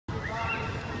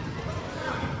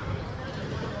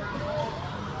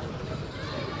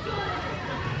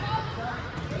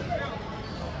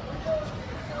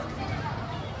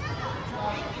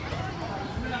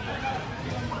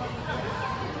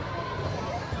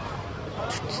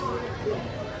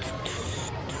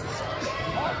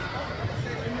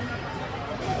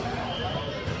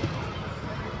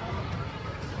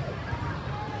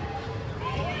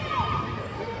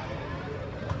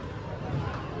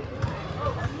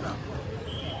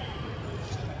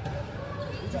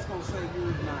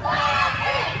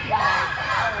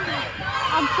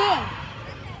I'm 10.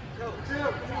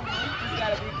 You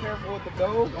gotta be careful with the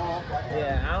goal ball.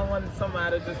 Yeah, I don't want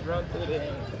somebody to just run through the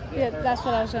end. Yeah, that's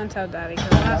what I was going to tell Daddy.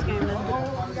 Because last game is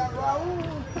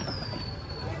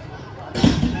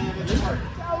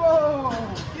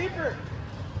Keeper.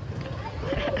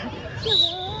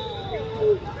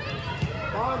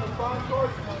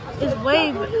 it's way.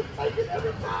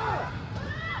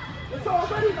 It's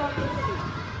already not easy.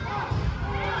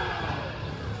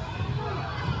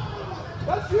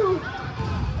 That's you.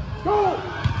 Go.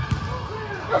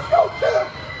 Let's go, Tim.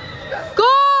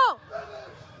 Go!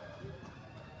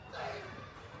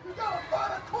 You gotta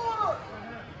find a corner.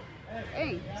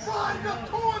 Hey. Find the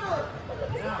corner.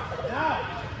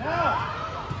 Now.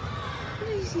 What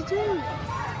is he doing?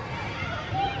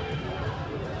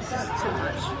 This is too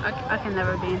much. I can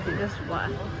never be into this. Why?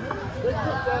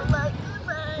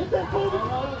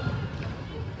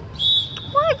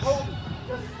 What?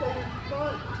 Just stay in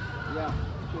front. Yeah.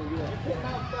 You can't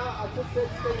knock out. I just said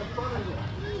stay in front of you.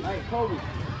 Hey, Kobe.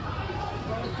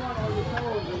 Stay in front of your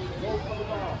toes and go for the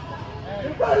ball.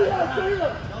 Hey. Ready,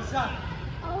 Isaiah. No shot.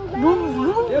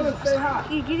 Move. Dylan, stay high.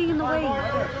 You're getting in the way.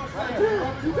 Tim,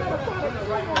 you gotta find a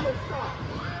play on this shot.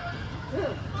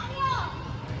 Tim.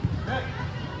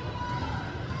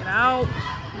 Get out.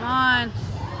 Come on.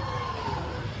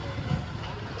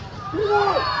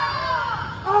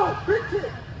 Oh, big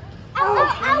kick. Ow.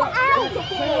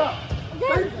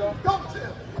 Go,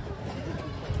 Tim.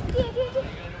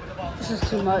 This is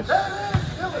too much. Come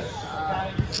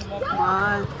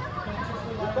on.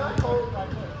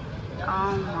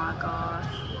 Oh my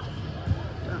gosh.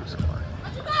 Don't score.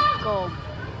 Goal.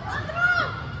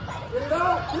 Get it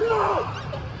out.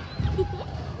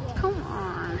 Come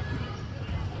on.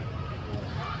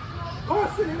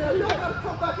 Carson in there. You don't gotta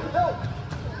come back and help.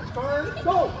 Turn,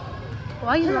 go. Why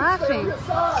are you Tim, laughing? stay on your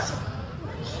side.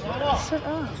 Shut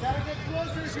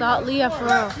up. Start Leah for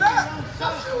real.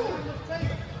 That's you.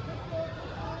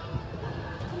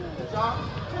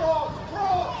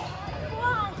 Cross.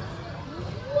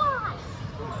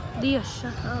 Leah,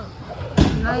 shut up.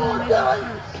 You're not even making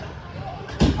sense.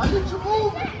 I need you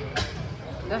moving.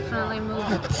 Definitely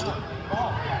moving.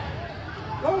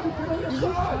 Go, get on your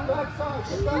side. Back side.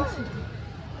 Get back.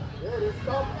 There it is.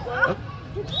 Stop.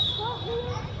 Did you stop me?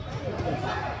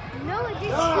 No, I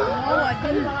didn't. No, I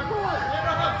didn't.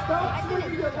 Stop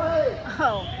swinging your leg.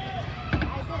 Oh.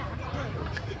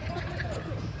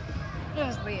 It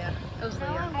was Leah. It was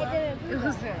Leah. I didn't. It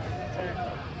was her.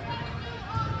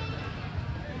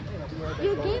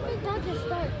 Your game is not to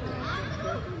start.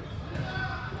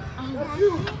 That's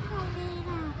you.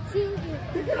 See,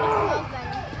 Kick it out.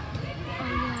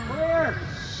 Where?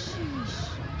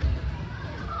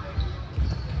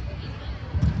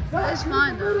 It's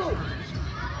fine though.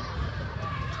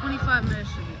 25 minutes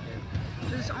should be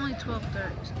good. It's only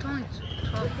 12:30. It's only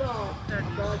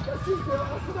 12:30. That's you, girl.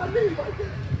 That's what I need right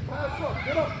there. Pass up.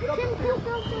 Get up. Get up the field. Go.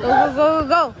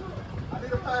 I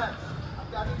need a pass.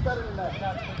 I need better than that.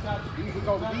 Easy,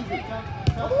 go. Easy.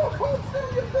 Come on, Coach. Stay on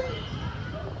your feet.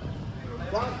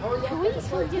 Ron, hurry up. We're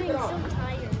still doing so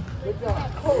tired. Good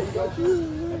job. Kobe, that's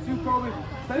you, Kobe.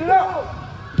 Stay out.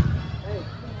 Hey.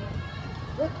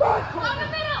 Get back,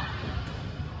 Kobe.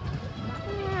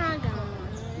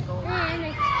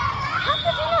 How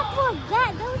could you not block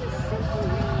that? That was a simple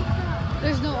shot.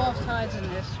 There's no offsides in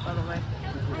this, by the way.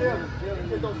 Yeah,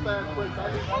 get those fast breaks. I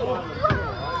need There's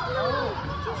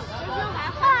no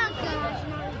halftime.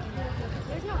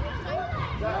 There's no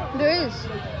halftime. There is.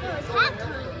 No, it's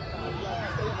halftime.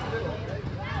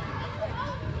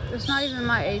 It's not even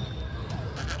my age.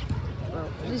 Bro,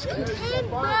 these kids. Hey,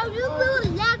 bro, you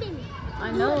little lagging.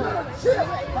 I know.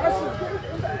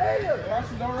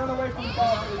 Carson, don't run away from the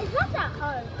ball. It's not that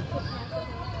hard.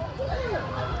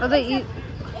 Are they eat?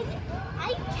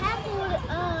 I tackled.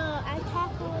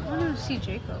 I don't see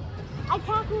Jacob. I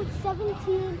tackled 17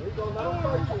 and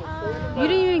You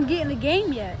didn't even get in the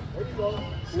game yet.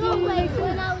 no, like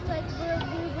when I was like we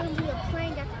were going to do a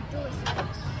prank at the doorstep.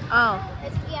 Oh.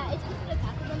 It's easy to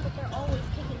tackle them, but they're always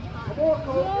kicking high. Come on,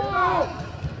 Coach. Get out.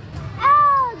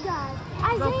 Oh God!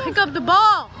 Bro, Isaiah, pick up the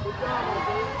ball.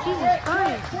 Jesus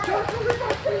Christ.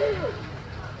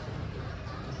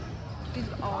 He's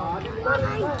all.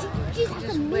 She's like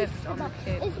Just a whiffed on the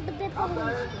kick. But they're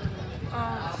probably Oh.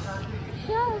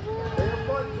 shut up.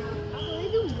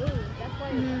 They do move. That's why.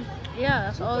 Yeah,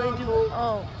 that's all they do.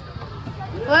 Oh.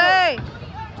 Wait!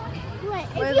 Wait,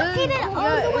 if you hit it all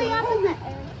the way up in the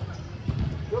air.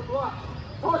 Good block.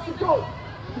 Carson, go.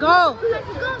 Go!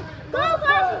 Go,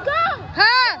 Carson, go!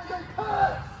 Pass!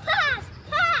 Pass.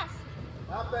 Pass!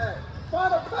 Not bad.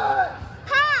 Final pass.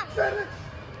 Pass! Finish.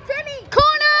 Timmy!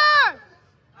 Corner!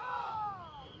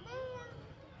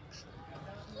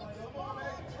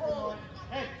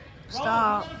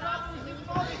 Stop.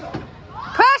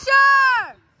 Pressure!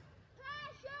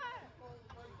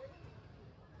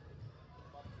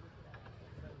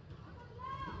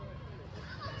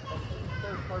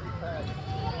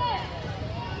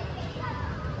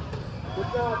 Good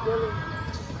job, Dylan.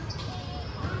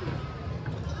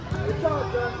 Good job,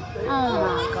 Justin. Oh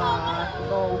my God.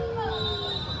 Go.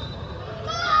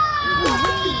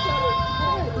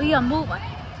 Leah, move.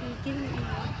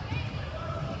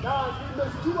 Guys, we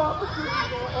missed 2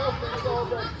 opportunities on offense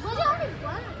already.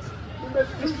 We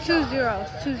missed 2 It's 2-0.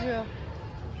 It's 2-0.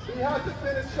 He has to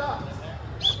finish shots.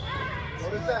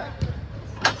 What is that?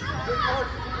 Good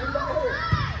Carson,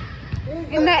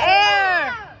 In the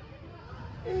air!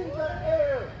 In the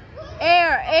air.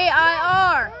 Air.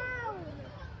 A-I-R.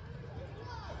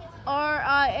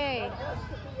 R-I-A.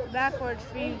 Backwards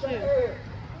for you too.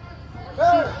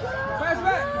 Pass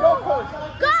back. Go, Carson.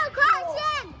 Go,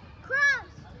 Carson! Cross!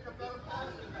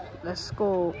 Let's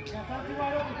go.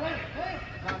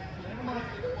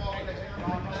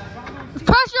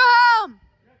 Pressure him!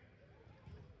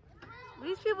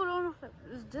 These people don't know.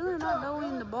 Is Dylan not know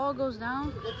when the ball goes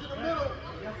down? Get to the middle.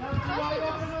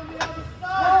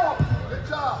 Good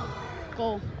job.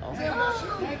 Go. Oh.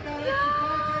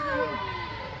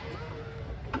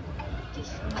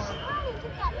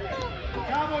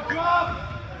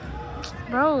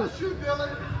 Bro. Shoot,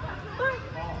 Dylan.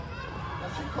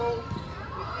 That's your coach.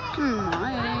 I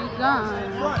ain't gone.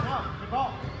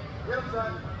 Get him,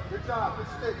 son. Good job. Good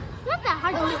stick. It's not that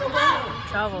hard to do.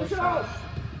 Travel. Push it out.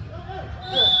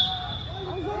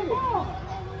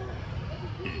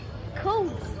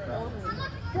 Coach.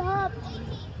 Stop.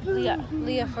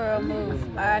 Leah for a move.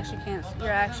 I actually can't.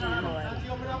 You're actually in the way.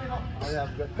 Oh, yeah,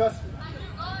 good. Custody.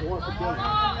 The one for Dylan.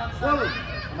 Dylan.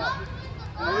 Come on.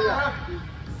 Maria.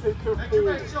 Sit to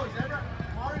forward.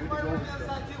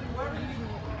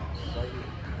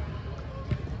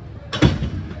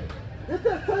 Hit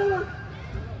that, Taylor.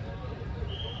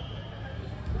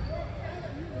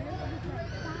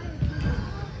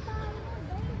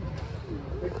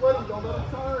 Hey, Clinton, don't let him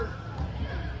turn.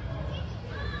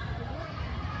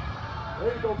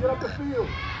 There you go, get up the field.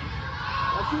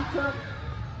 That's you, turn.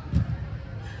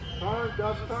 Turn,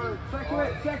 Dust, turn.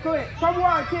 Second it. Come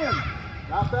wide, Tim.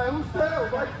 Not bad. Who's tail?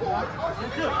 Right forward.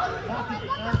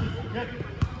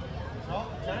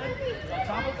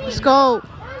 Let's go.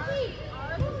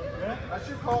 That's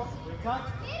your call.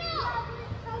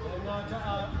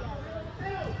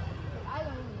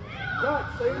 Jack,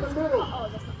 stay in the middle.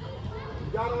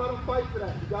 You gotta let him fight for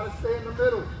that. You gotta stay in the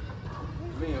middle.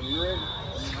 Liam, you ready?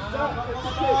 Jack, get the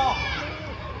kick.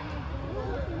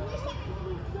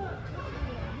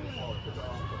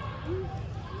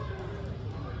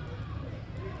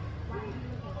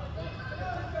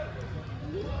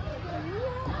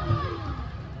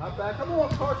 Not bad. Come on,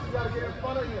 Carson. You gotta get in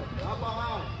front of him. Not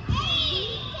behind.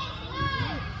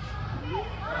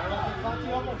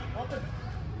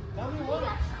 Tell me what it.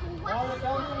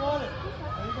 Tell me what it.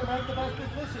 You can make the best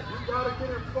decision. You gotta get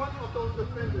in front of those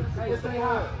defenders. Hey, stay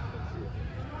high.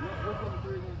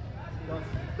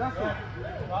 Justin.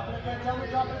 Drop it again. Tell me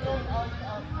drop it again.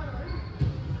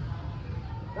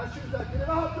 That's you, Zach. Get it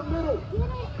out the middle. Get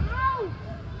it out.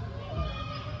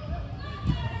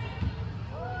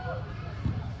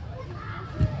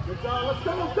 Good job. Let's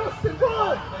go, Dustin.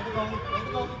 Run.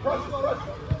 Rush.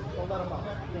 Don't let him out.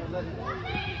 Can't let him out.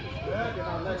 Good. Get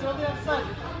on the outside.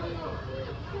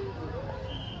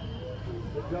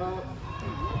 Good job.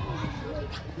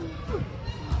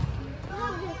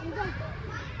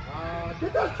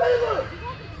 Get that, Taylor.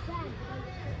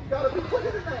 You gotta be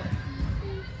quicker than that.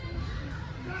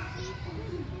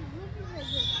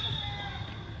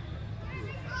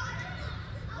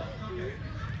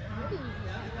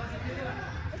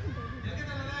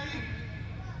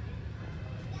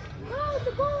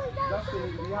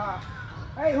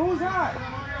 Hey, who's high?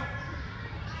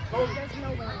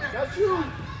 That's you.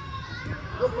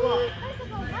 Good block.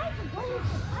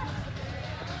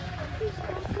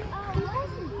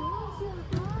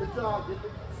 Good job.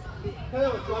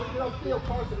 Taylor, try to get upfield,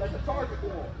 Carson. Let the target go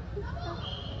on.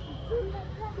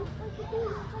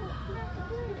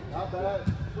 Not bad.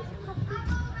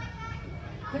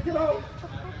 Pick it up.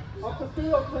 Up the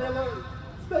field, Taylor.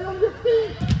 Stay on your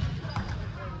feet.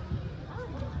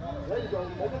 There you go.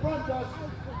 Make a run, Gus.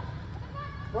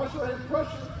 Pressure him,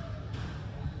 pressure.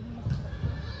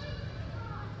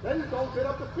 There you go. Get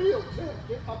up the field, Tim.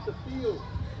 Get up the field.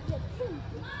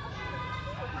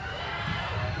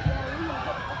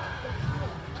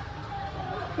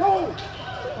 Go!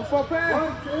 For pass.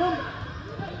 Run, Tim.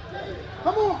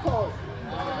 Come on, Carl.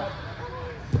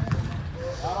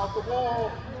 Out off the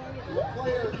wall. The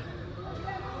player.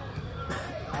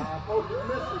 Coach, you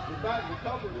missed it. You're back. You're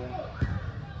covered.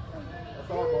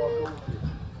 That's our ball.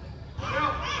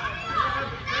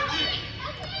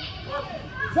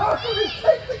 Johnson,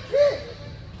 take the kick.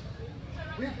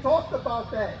 We've talked about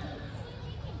that.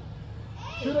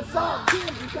 To the side,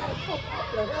 Tim. You got to come up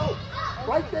the help.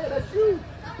 Right there. That's you.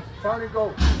 Turn and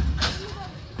go.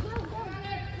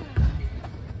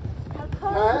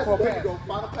 Pass. There you go.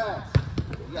 Final pass.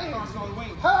 Pass on the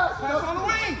wing. Pass. Pass on the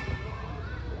wing.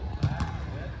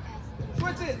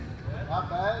 Switch it. Not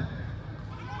bad.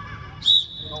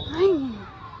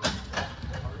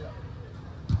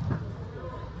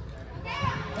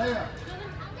 There.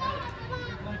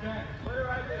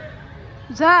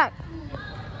 Zach.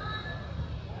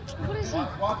 What is he?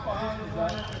 Walk behind him,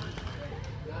 Zach.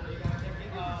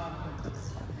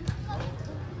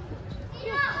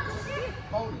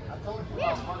 Cody, I told you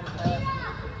about running past.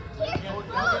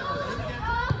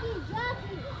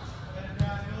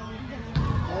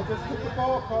 And just kick the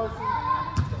ball, Carson.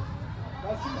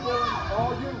 That's you doing,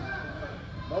 all you.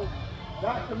 Nope.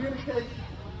 Not communicate.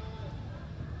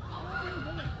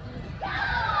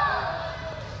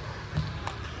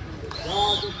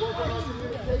 God, just work on our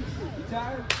communication. You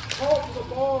tired? Call for the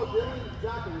ball, Dylan.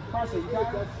 Exactly. Carson, you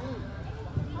tired? That's you.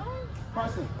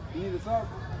 Carson, you need a sub?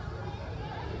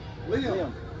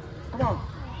 Liam. Come on.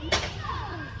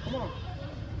 Come on.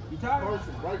 You tired?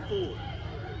 Carson, right forward.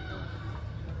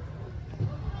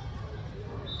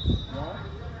 No.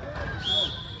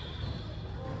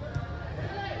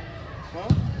 Huh?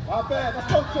 Not bad. Let's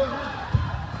go, Tim.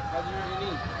 How'd you hurt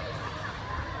your knee?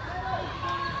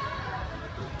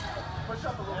 Push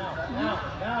up a little bit. Now.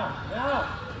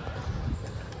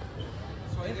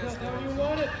 So he got That's how you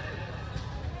want it.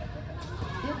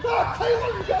 You're back,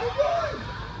 Taylor. You got to run.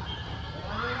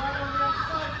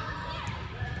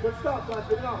 Good stop, son.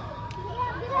 Get it on.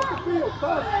 Off the field,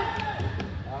 fast.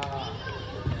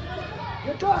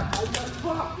 Get back. Now you got to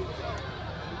drop.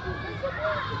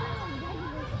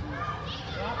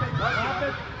 Drop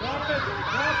it.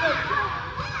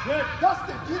 Good.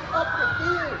 Dustin, get up the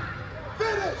field.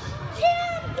 Finish.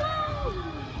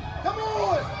 Come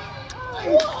on.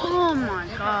 Oh my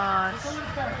gosh.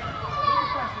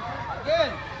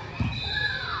 Again.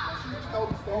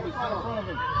 Kobe, stay in front of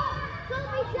him.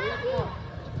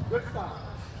 Good stop.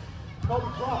 Kobe,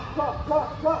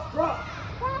 drop.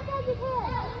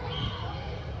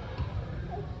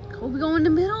 Kobe go in the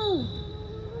middle.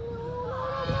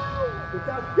 Good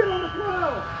job. Get on the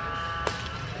ground.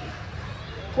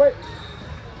 Wait.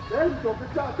 There you go.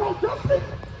 Good job. Go, Dustin.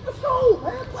 Let's go,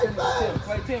 man. Play fast.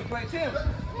 Play Tim.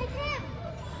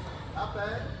 Not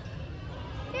bad.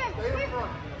 Stay in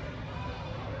front.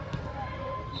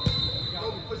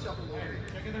 Kobe, push up a little bit.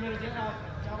 Check in the middle. Get out.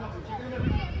 Check in the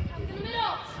middle.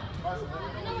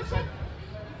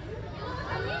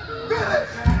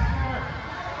 Finish.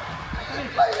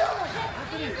 Play up.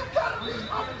 Anthony. You gotta be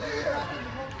up there.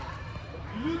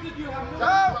 You lose it, you have no.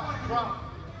 Drop.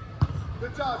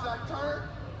 Good job, Zach. Turn.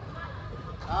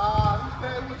 He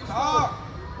stayed with the Talk.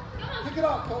 Pick it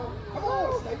up, Cole. Come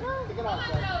on, Snake. Pick it up,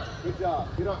 Zach. Good job.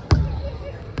 Get up.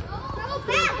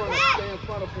 Stay in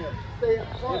front of him. Stay in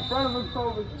front. In front of him,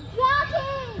 Kobe.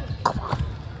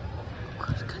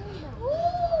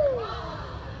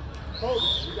 Cole,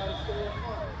 you gotta stay in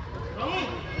front.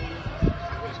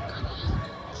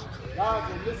 Guys,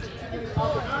 you're missing too many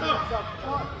opportunities up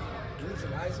front. You need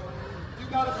some ice on him? You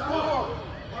gotta score.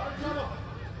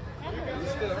 You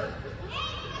still hurt?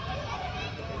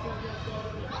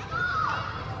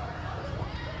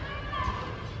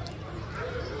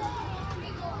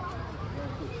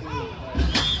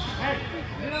 Hey,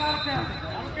 get out of town. I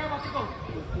don't care about the goal.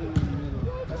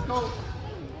 Let's go.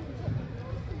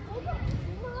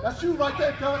 That's you right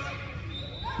there, Gus.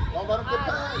 Don't let him get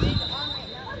past.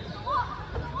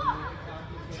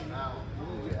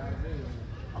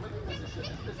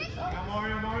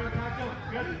 Mario, Taco.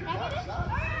 Good.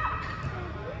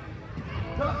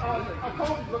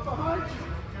 Kobe, look behind you.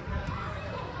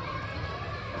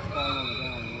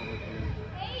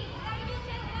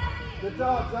 Good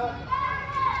job, Zach.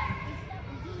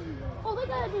 Oh, they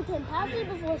gotta do 10 passes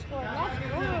before scoring. That's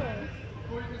good.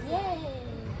 Yay.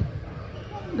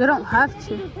 They don't have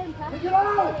to. Pick it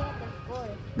up.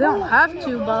 They don't have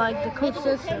to, but like the coach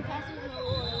says so. 10 passes in a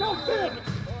row. Don't sit.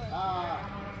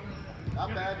 Not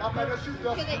bad. Not bad. Let's shoot,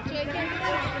 Justin.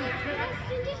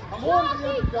 Come on,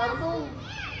 man. You gotta move.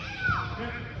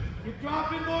 You're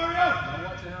dropping, Mario.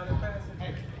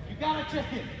 Hey, you gotta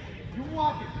check it. You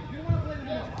walk it. You don't want to play the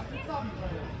middle. I can stop you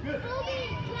right now. Good.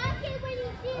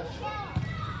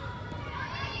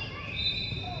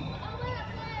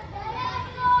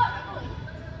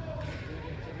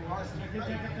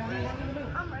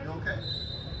 Okay.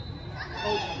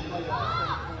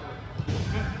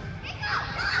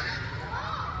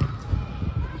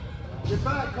 Get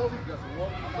back, Kobe.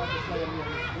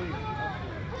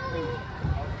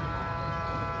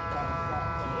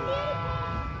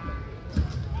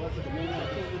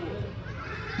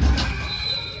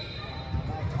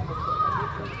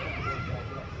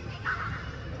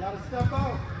 Gotta step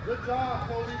out. Good job,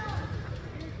 Kobe.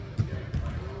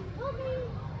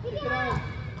 Kick it out.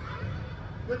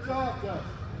 Good job, Gus.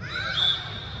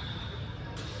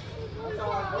 That's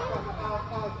all right.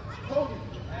 Kobe.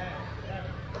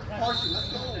 Carson, let's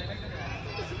go.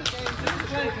 This is the game.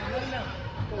 Hey,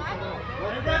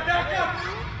 right back up.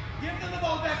 Give them the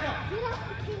ball back up.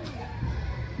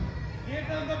 Give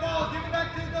them the ball. Give it back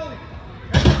to the goalie.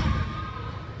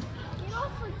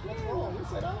 What's wrong? You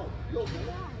said out. You okay?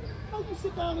 How you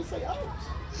sit down and say out?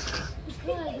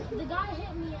 Because the guy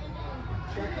hit me and then...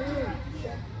 Check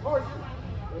in. Carson.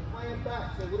 They're playing back.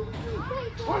 So what do we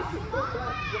do? Carson, go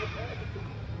back.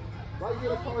 Right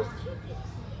here, Carson.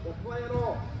 They're playing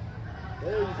off.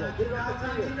 There you go. Get it out of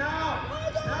here. Now.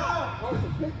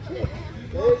 Carson, big kick.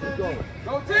 There you go.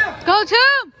 Go, Tim. Go,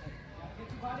 Tim!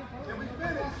 Can we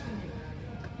finish?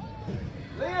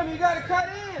 Liam, you got to cut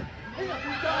in. Liam,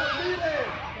 you got to be there.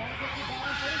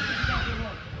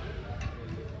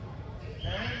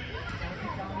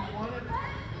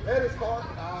 That is hard.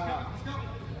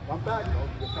 I'm back, though.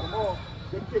 Just cut him off.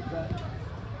 Good kick back.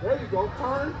 There you go.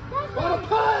 Turn. What a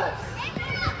pass!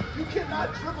 You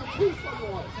cannot dribble to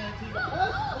someone.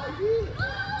 That's right here.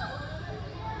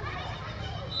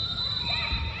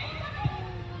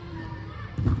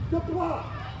 Good block.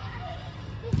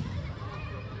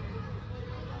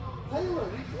 Taylor,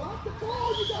 he blocked the ball.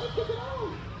 You got to kick it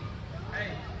out.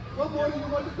 Hey. What more do you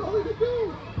want the goalie to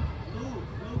do?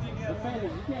 Defender,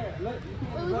 you can't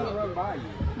run by you.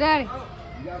 Daddy.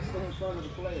 You gotta stay in front of the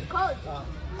player. Coach.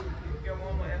 Get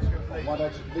one more extra play. One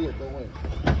extra lead, go in.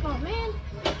 Oh, man.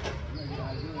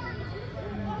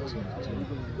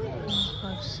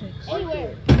 5, 6.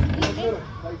 Anywhere. In the middle,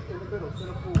 like in the middle,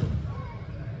 center forward.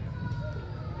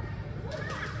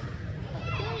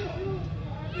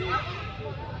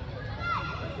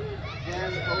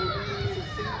 Yes, Kobe, it's a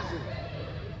season.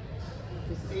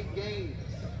 It's 8 games.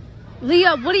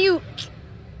 Leah, what are you...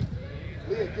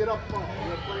 Leah, get up front.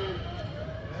 You're playing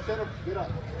center. Get up.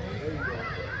 There you go.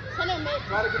 Center mid.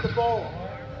 Try to get the ball.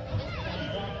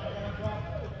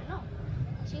 No.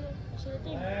 See the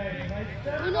thing.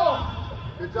 No.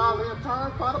 Good job, Leah.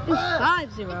 Turn, find a It's pass.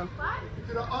 5-0.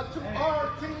 To the our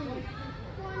team.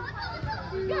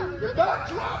 Get back,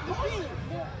 drop, please.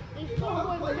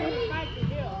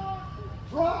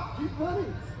 Drop, keep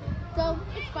running. So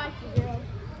it's 5-0.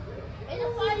 Is it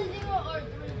 5-0 or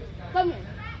 3-0? Come here.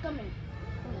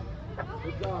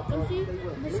 Good job. Let's see Stay with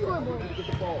the Leah, scoreboard. you get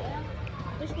the ball.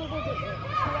 The scoreboard is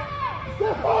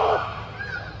Step up.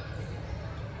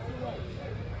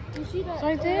 You see that? It's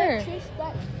right there. That Step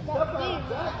thing. out.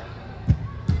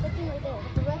 That thing right there.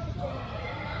 The ref is still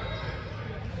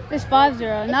It's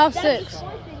 5-0. Now it's 6. That's the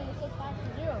score thing and it says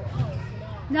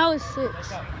 5-0. Now it's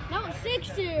 6. Now it's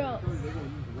 6-0.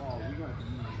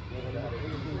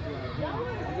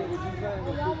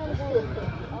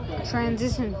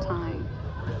 Transition time.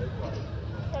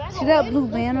 See that blue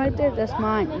band right there? That's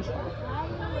mine.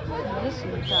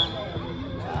 Transition time.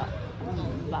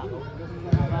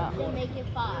 They make it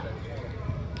 5.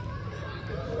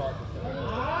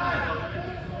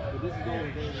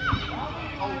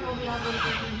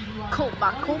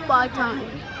 Coat by time.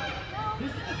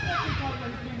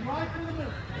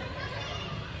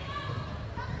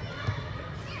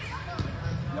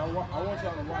 I want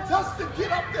y'all to watch. Justin,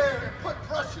 get up there and put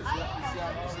pressure.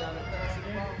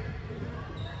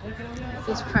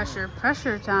 It's pressure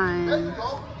There time. you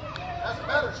go. That's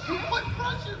better. Shoot, put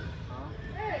pressure.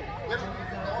 Get it.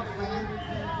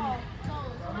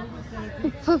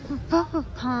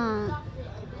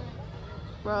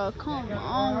 Bro, come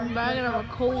on, bro. I gotta have a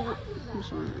cold. I'm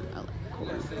sorry, I like cold.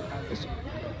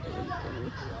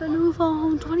 The new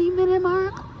phone, 20-minute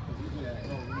mark.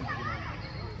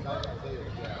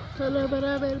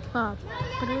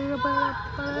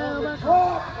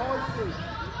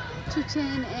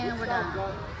 2:10 and we're done.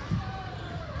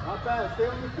 Not bad. Stay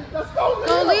on your feet. Let's go, Leah.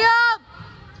 Go, Leah!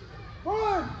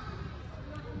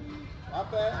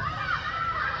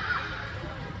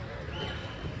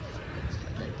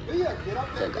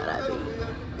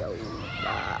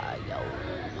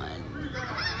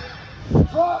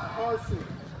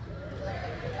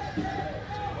 Good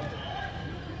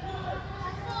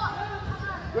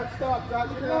stop, guys.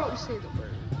 Good go.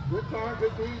 Good turn,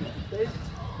 good beat.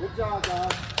 Good job,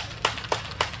 guys.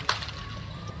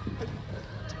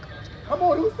 Come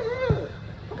on, who's there?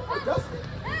 Come on, Dustin.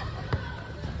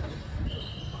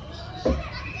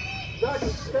 Dustin,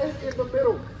 stay in the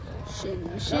middle. Shing.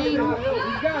 You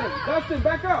got it. Dustin,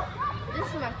 back up. This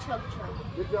is my truck.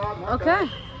 Good job. Not Okay. bad.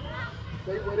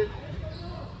 Stay with it.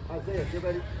 Isaiah, get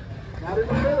ready. Not in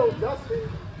the middle, Dustin.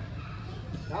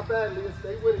 Not bad, Leah.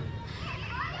 Stay with it.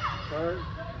 Turn.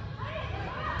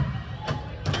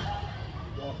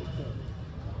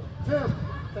 Tim,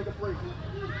 take a break.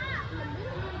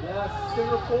 Yes,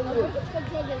 center forward.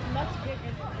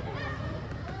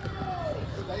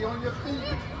 Stay on your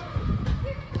feet.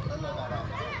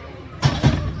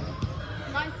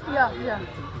 Nice. Yeah.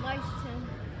 Nice, Tim.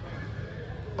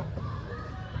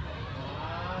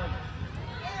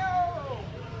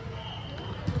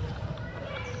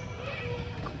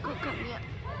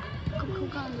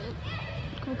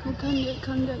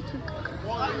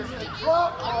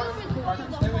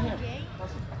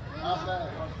 Not bad.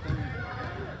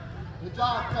 Good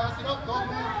job. Pass it up. Go,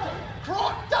 man.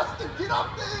 Cross, Dustin, get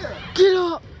up there. Get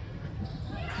up.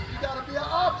 You gotta be an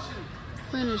option.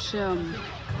 Finish him.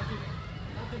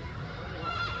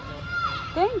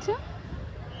 Dang, Tim.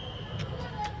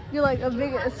 You're like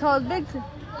as tall as Big Tim.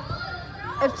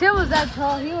 If Tim was that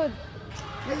tall, it would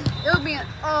be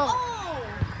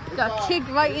got kicked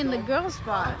right in the girl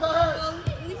spot.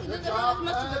 At least it doesn't hurt as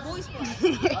much as the boy spot.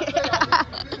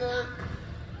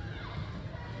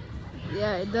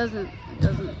 Yeah, it doesn't.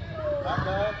 Not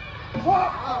bad.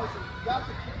 Got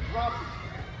to keep dropping.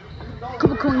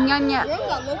 Girl Girls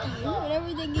got lucky.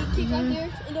 Whenever they get kicked out there,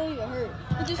 it don't even hurt.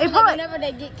 It just feels like whenever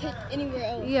they get kicked anywhere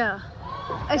else. Yeah.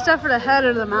 Except for the head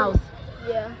or the mouth.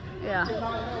 Yeah. Yeah.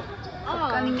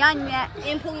 Oh. And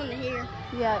pulling the hair.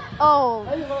 Yeah. Oh,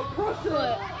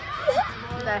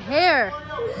 But the hair.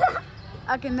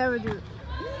 I can never do it.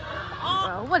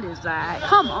 Bro, what is that?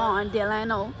 Come on,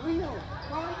 Delano. can we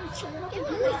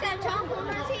have Chopper on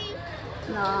our team?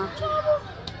 Nah. Chopper?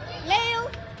 Leo?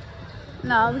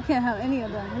 No, we can't have any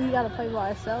of them. We gotta play by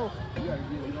ourselves.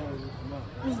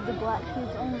 This is the black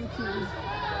kids only team.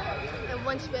 And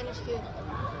one Spanish kid.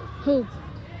 Who?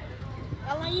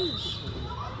 Alais.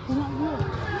 He's not here.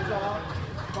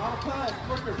 Final pass,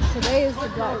 quicker. Today is the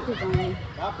black kids only.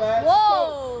 Not bad.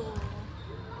 Whoa!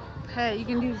 Hey, you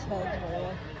can do this head, by the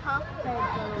way. Huh?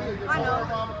 I know.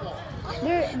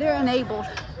 They're enabled.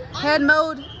 Head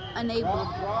mode enabled.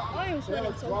 I am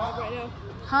sweating so hard right now.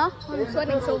 Huh? I'm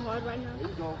sweating so hard right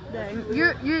now. Dang.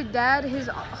 Your dad, his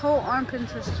whole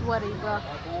armpits are sweaty, bro.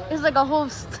 It's like a whole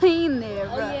stain there,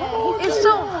 bro. Oh, yeah. It's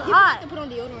so You have hot. to put on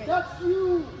deodorant. That's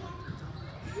you.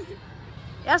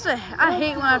 That's what I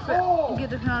hate when I get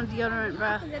to put on deodorant,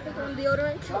 bro. You have to put on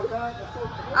deodorant. Not bad. Let's go.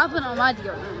 I put on my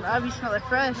deodorant, bro. I be smelling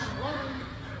fresh.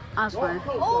 I'm sweating.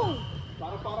 Oh!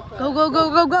 Go, go, go,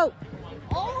 go, go.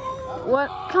 Oh! What?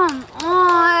 Come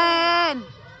on.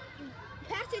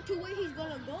 Pass it to where he's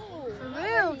gonna go. For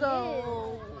real,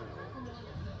 though.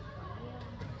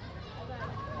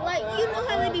 Like, you know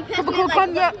how they be passing it Come like,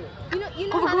 on, yeah. you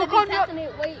know how they be passing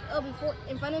it way before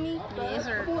in front of me? Yes,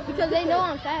 sir. Because they know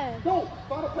I'm fast. Go.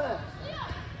 Final pass.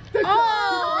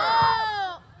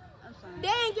 Oh! I'm sorry.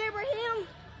 Dang, Abraham.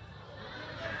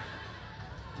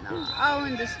 No, I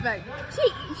wouldn't expect.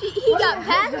 He got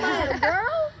passed by a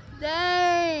girl?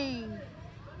 Dang.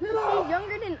 She's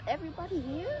younger than everybody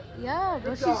here? Yeah,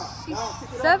 but she's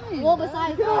 7. Well,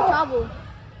 besides Trouble.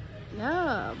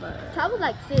 Yeah, but. Trouble's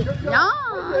like 6. No.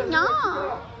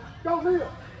 Go, Leah.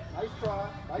 Nice try.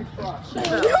 Nice try.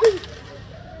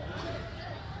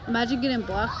 Imagine getting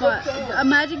blocked by.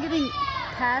 Imagine getting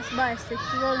passed by a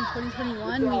 6-year-old in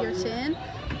 2021 when you're 10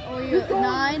 or you're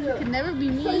 9. It could never be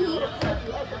me.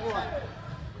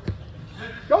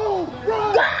 Go.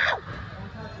 Run.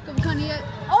 Come on, yet.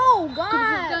 Oh, Come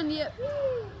God. done yet.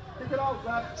 Kick it out,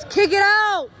 Zach. Let's kick it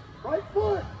out. Right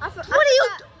foot. I What are you?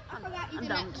 I forgot you I'm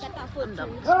got done. that foot I'm too.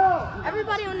 done. Down.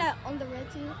 Everybody on the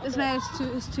red team. This man is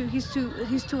he's two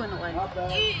in the way. Not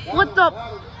bad. What the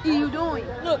are you doing?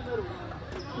 Look.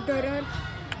 Dun-dun.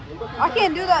 I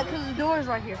can't do that because the door is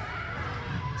right here.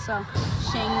 So,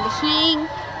 shing.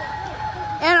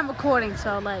 And I'm recording,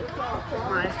 so like,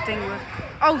 my thing was.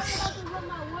 Oh,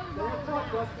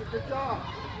 Good job.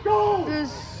 Go.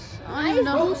 there's. I don't even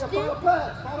know. Final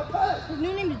pass. Final pass. His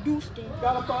new name is Dustin.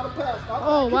 Gotta find a pass.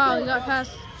 Oh wow, he got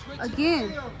passed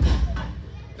again.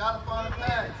 Gotta find a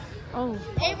pass. Oh,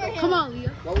 Abraham. come on,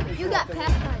 Leah. You got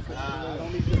passed by.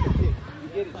 Don't need just a kick. You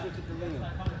get it. Switch it to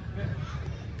Liam.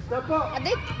 Step up. I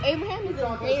think Abraham is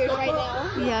in Raiders right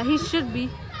now. Yeah, he should be.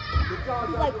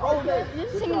 He's like, oh, you're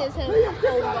just him in his head. Oh,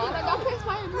 God, I got past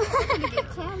my to get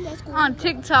clowned at school. On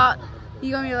TikTok,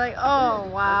 you're gonna be like, oh,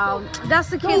 wow. That's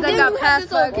the kid that got passed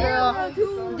by a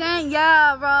girl. Dang,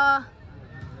 yeah, bro.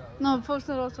 No, post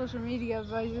it on social media,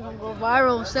 bro. You're gonna go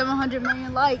viral. 700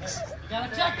 million likes.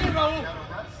 Gotta check in, Raul.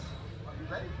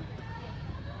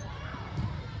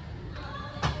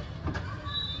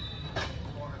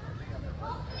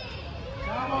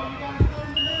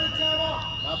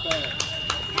 Not bad.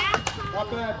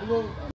 Not bad, Blue.